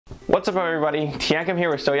What's up everybody, Teancum here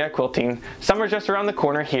with Sew Yeah Quilting. Summer's just around the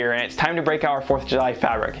corner here and it's time to break out our 4th of July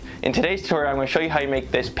fabric. In today's tutorial I'm going to show you how you make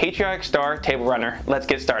this Patriotic Star Table Runner. Let's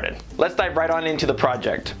get started. Let's dive right on into the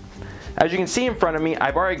project. As you can see in front of me,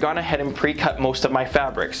 I've already gone ahead and pre-cut most of my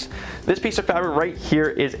fabrics. This piece of fabric right here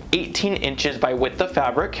is 18 inches by width of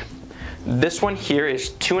fabric. This one here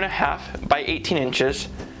is 2.5 by 18 inches.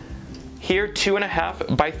 Here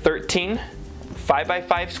 2.5 by 13. 5 by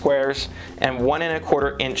 5 squares and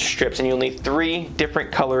 1.25 inch strips, and you'll need 3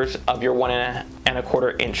 different colors of your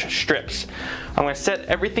 1.25 inch strips. I'm going to set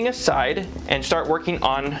everything aside and start working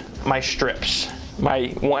on my strips, my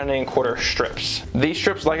 1.25 strips. These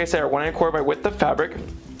strips, like I said, are 1.25 by width of fabric.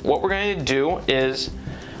 What we're going to do is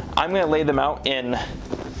I'm going to lay them out in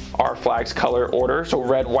our flag's color order, so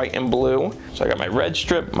red, white, and blue. So I got my red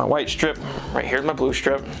strip, my white strip, right here's my blue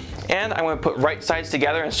strip. And I'm going to put right sides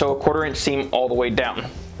together and sew a 1/4 inch seam all the way down.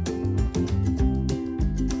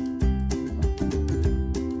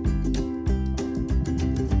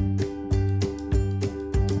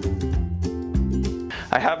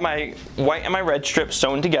 I have my white and my red strip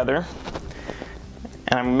sewn together,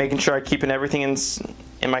 and I'm making sure I'm keeping everything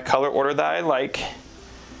in my color order that I like.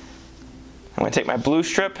 I'm going to take my blue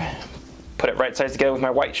strip, put it right sides together with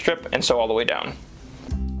my white strip, and sew all the way down.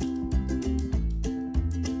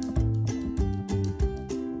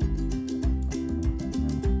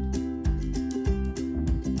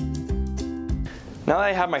 Now that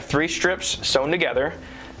I have my 3 strips sewn together,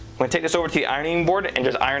 I'm going to take this over to the ironing board and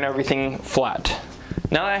just iron everything flat.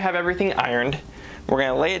 Now that I have everything ironed, we're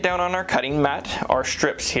going to lay it down on our cutting mat, our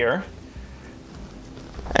strips here.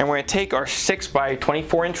 And we're going to take our 6 by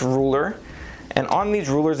 24 inch ruler, and on these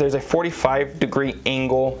rulers there's a 45-degree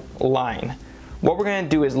angle line. What we're going to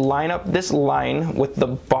do is line up this line with the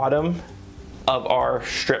bottom of our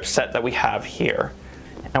strip set that we have here.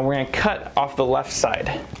 And we're going to cut off the left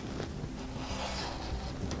side.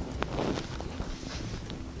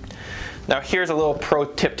 Now here's a little pro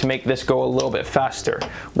tip to make this go a little bit faster.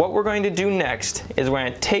 What we're going to do next is we're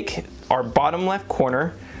going to take our bottom left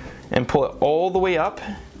corner and pull it all the way up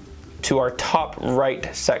to our top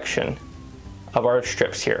right section of our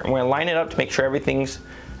strips here. And we're going to line it up to make sure everything's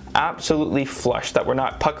absolutely flush, that we're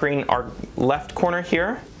not puckering our left corner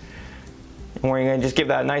here. And we're going to just give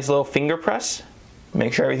that a nice little finger press.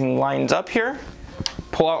 Make sure everything lines up here.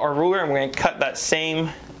 Pull out our ruler and we're going to cut that same,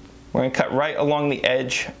 we're going to cut right along the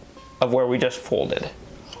edge of where we just folded.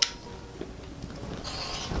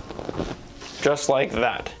 Just like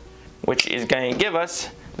that, which is going to give us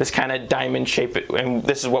this kind of diamond shape, and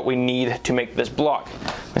this is what we need to make this block.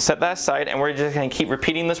 And set that aside, and we're just going to keep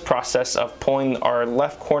repeating this process of pulling our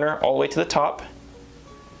left corner all the way to the top,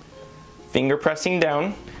 finger pressing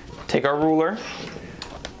down, take our ruler,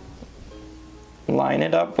 line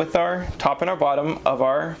it up with our top and our bottom of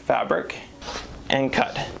our fabric, and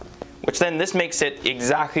cut. Which then this makes it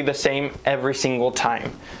exactly the same every single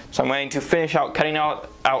time. So I'm going to finish out cutting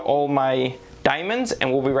out all my diamonds,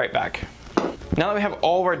 and we'll be right back. Now that we have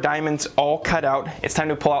all of our diamonds all cut out, it's time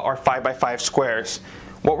to pull out our 5 by 5 squares.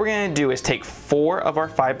 What we're going to do is take 4 of our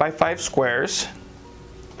 5 by 5 squares,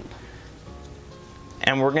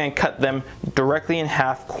 and we're going to cut them directly in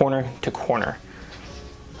half, corner to corner.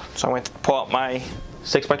 So I'm going to pull out my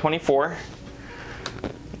 6 by 24,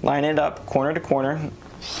 line it up corner to corner,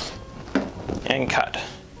 and cut.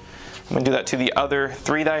 I'm going to do that to the other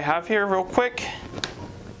 3 that I have here real quick.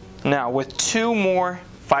 Now with 2 more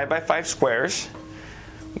 5 by 5 squares,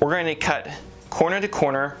 we're going to cut corner to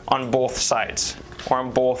corner on both sides, or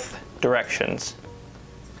on both directions.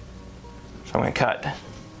 So I'm going to cut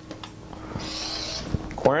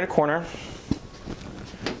corner to corner,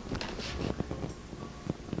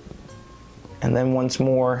 and then once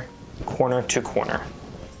more corner to corner,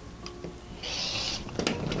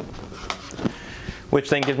 which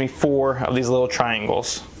then gives me 4 of these little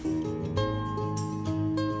triangles.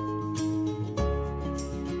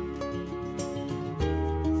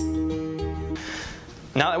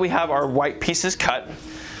 Now that we have our white pieces cut,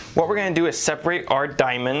 what we're going to do is separate our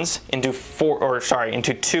diamonds into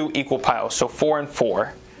 2 equal piles, so 4 and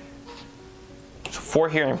 4. So 4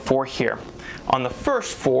 here and 4 here. On the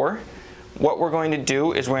first 4, what we're going to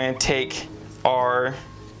do is we're going to take our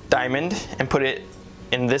diamond and put it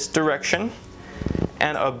in this direction,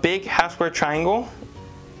 and a big half square triangle,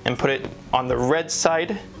 and put it on the red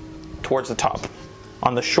side towards the top,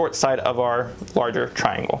 on the short side of our larger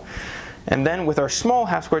triangle. And then with our small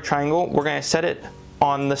half square triangle, we're going to set it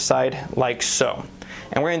on the side like so.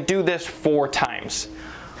 And we're going to do this 4 times.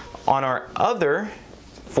 On our other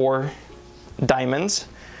 4 diamonds,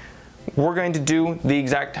 we're going to do the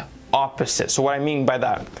exact opposite. So what I mean by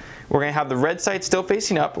that, We're gonna have the red side still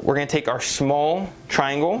facing up. We're gonna take our small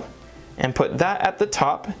triangle and put that at the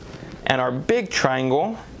top, and our big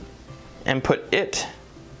triangle and put it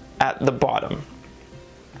at the bottom,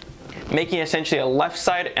 making essentially a left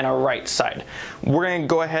side and a right side. We're gonna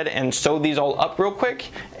go ahead and sew these all up real quick,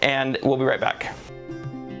 and we'll be right back.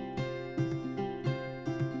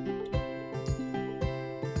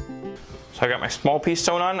 So I got my small piece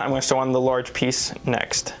sewn on. I'm gonna sew on the large piece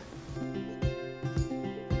next.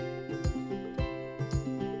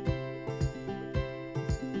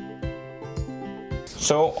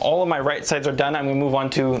 So all of my right sides are done. I'm gonna move on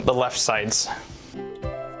to the left sides.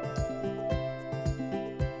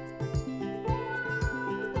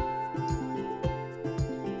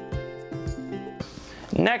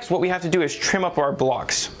 Next, what we have to do is trim up our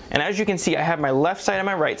blocks. And as you can see, I have my left side and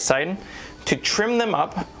my right side. To trim them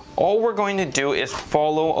up, all we're going to do is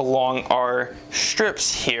follow along our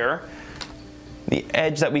strips here, the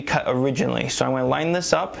edge that we cut originally. So I'm going to line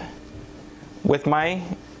this up with my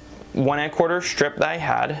 1 1/4 strip that I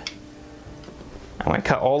had. I'm going to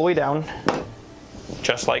cut all the way down,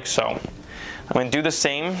 just like so. I'm going to do the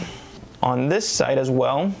same on this side as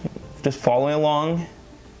well, just following along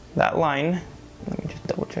that line. Let me just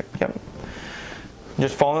double check. Yep.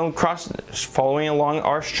 Just following along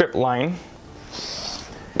our strip line,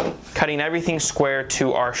 cutting everything square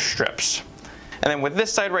to our strips. And then with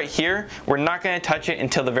this side right here, we're not going to touch it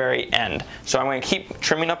until the very end. So I'm going to keep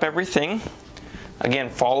trimming up everything. Again,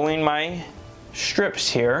 following my strips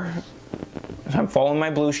here. So I'm following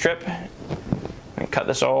my blue strip. And cut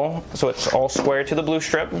this all so it's all square to the blue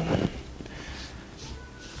strip.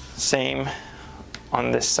 Same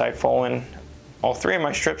on this side, following all 3 of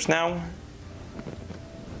my strips now.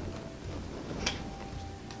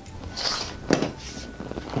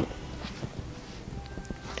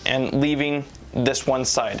 And leaving this one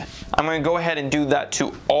side. I'm going to go ahead and do that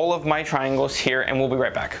to all of my triangles here, and we'll be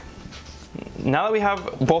right back. Now that we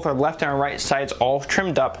have both our left and our right sides all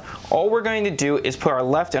trimmed up, all we're going to do is put our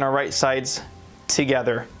left and our right sides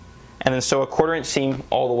together and then sew a 1/4 inch seam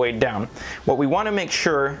all the way down. What we want to make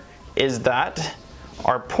sure is that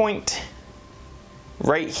our point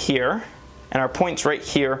right here and our points right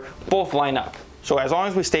here both line up. So as long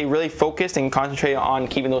as we stay really focused and concentrate on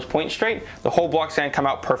keeping those points straight, the whole block's going to come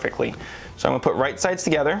out perfectly. So I'm going to put right sides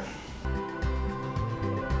together.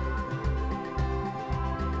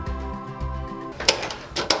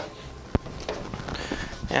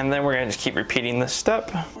 And then we're going to just keep repeating this step.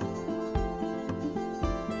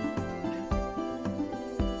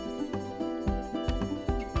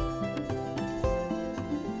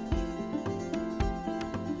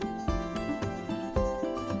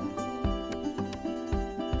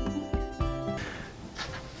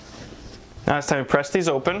 Now it's time to press these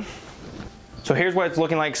open. So here's what it's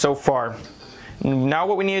looking like so far. Now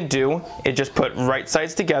what we need to do is just put right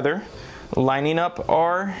sides together, lining up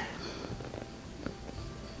our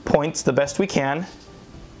points the best we can. And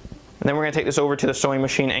then we're going to take this over to the sewing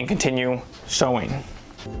machine and continue sewing.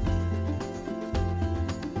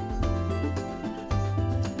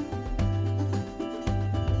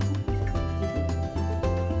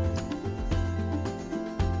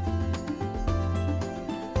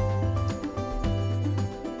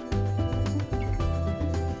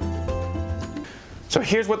 So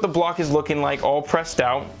here's what the block is looking like, all pressed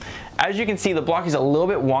out. As you can see, the block is a little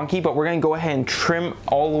bit wonky, but we're going to go ahead and trim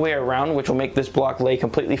all the way around, which will make this block lay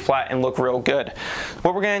completely flat and look real good.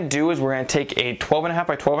 What we're going to do is we're going to take a 12.5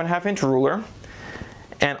 by 12.5 inch ruler,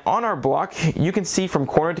 and on our block, you can see from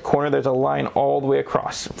corner to corner, there's a line all the way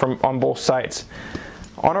across on both sides.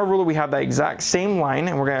 On our ruler, we have that exact same line,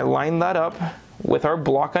 and we're going to line that up with our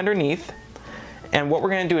block underneath. And what we're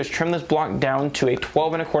going to do is trim this block down to a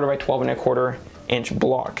 12.25 by 12.25 inch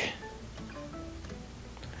block.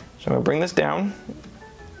 So I'm going to bring this down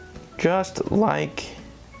just like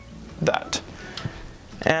that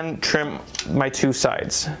and trim my 2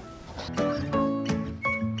 sides. Then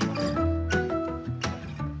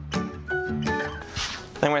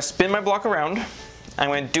I'm going to spin my block around. I'm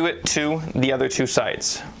going to do it to the other 2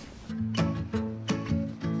 sides.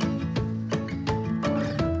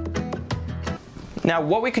 Now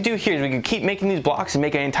what we could do here is we could keep making these blocks and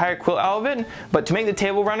make an entire quilt out of it, but to make the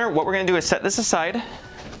table runner, what we're going to do is set this aside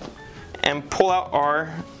and pull out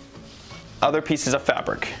our other pieces of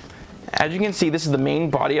fabric. As you can see, this is the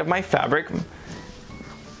main body of my fabric.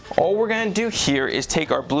 All we're going to do here is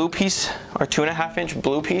take our blue piece, our 2.5 inch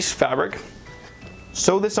blue piece fabric,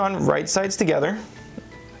 sew this on right sides together,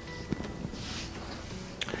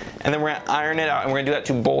 and then we're going to iron it out, and we're going to do that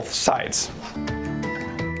to both sides.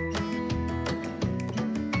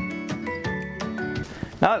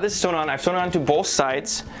 Now that this is sewn on, I've sewn it on to both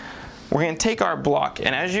sides. we're going to take our block,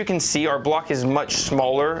 and as you can see, our block is much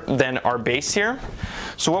smaller than our base here.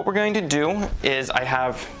 So what we're going to do is I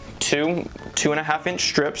have two 2.5-inch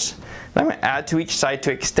strips that I'm going to add to each side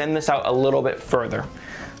to extend this out a little bit further.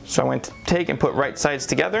 So I'm going to take and put right sides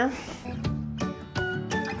together.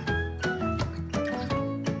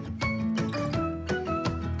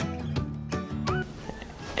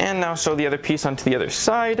 And now sew the other piece onto the other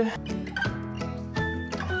side.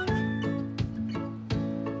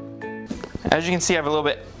 As you can see, I have a little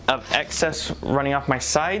bit of excess running off my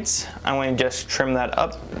sides. I'm going to just trim that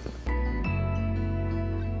up.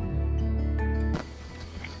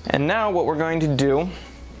 And now what we're going to do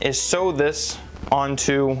is sew this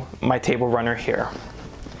onto my table runner here.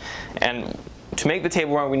 And to make the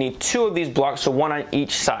table runner, we need 2 of these blocks, so 1 on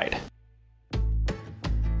each side.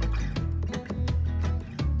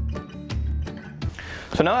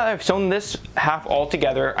 So now that I've sewn this half all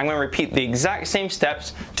together, I'm going to repeat the exact same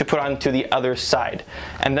steps to put onto the other side,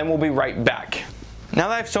 and then we'll be right back. Now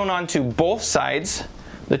that I've sewn onto both sides,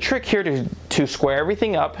 the trick here to square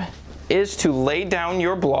everything up is to lay down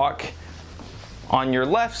your block on your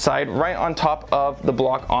left side right on top of the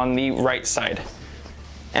block on the right side.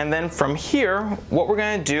 And then from here, what we're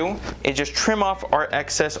going to do is just trim off our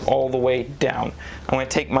excess all the way down. I'm going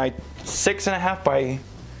to take my 6.5 by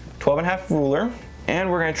 12.5 ruler, and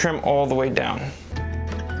we're going to trim all the way down.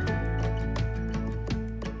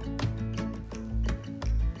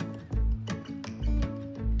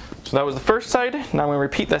 So that was the first side. Now I'm going to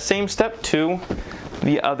repeat that same step to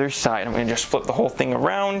the other side. I'm going to just flip the whole thing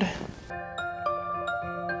around.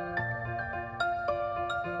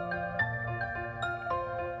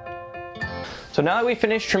 So now that we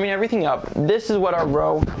finished trimming everything up, this is what our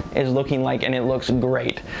row is looking like, and it looks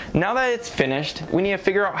great. Now that it's finished, we need to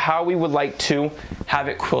figure out how we would like to have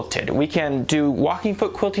it quilted. We can do walking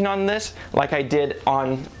foot quilting on this, like I did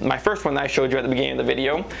on my first one that I showed you at the beginning of the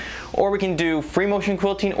video, or we can do free motion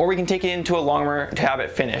quilting, or we can take it into a long armor to have it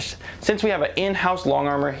finished. Since we have an in-house long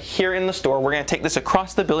armor here in the store, we're going to take this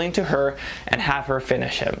across the building to her and have her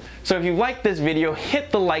finish it. So if you liked this video,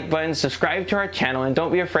 hit the like button, subscribe to our channel, and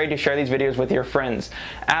don't be afraid to share these videos with your friends.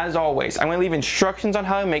 As always, I'm going to leave instructions on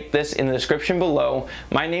how to make this in the description below.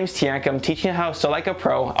 My name's Teancum, teaching you how to sew like a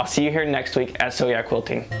pro. I'll see you here next week at Sew Yeah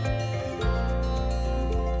Quilting.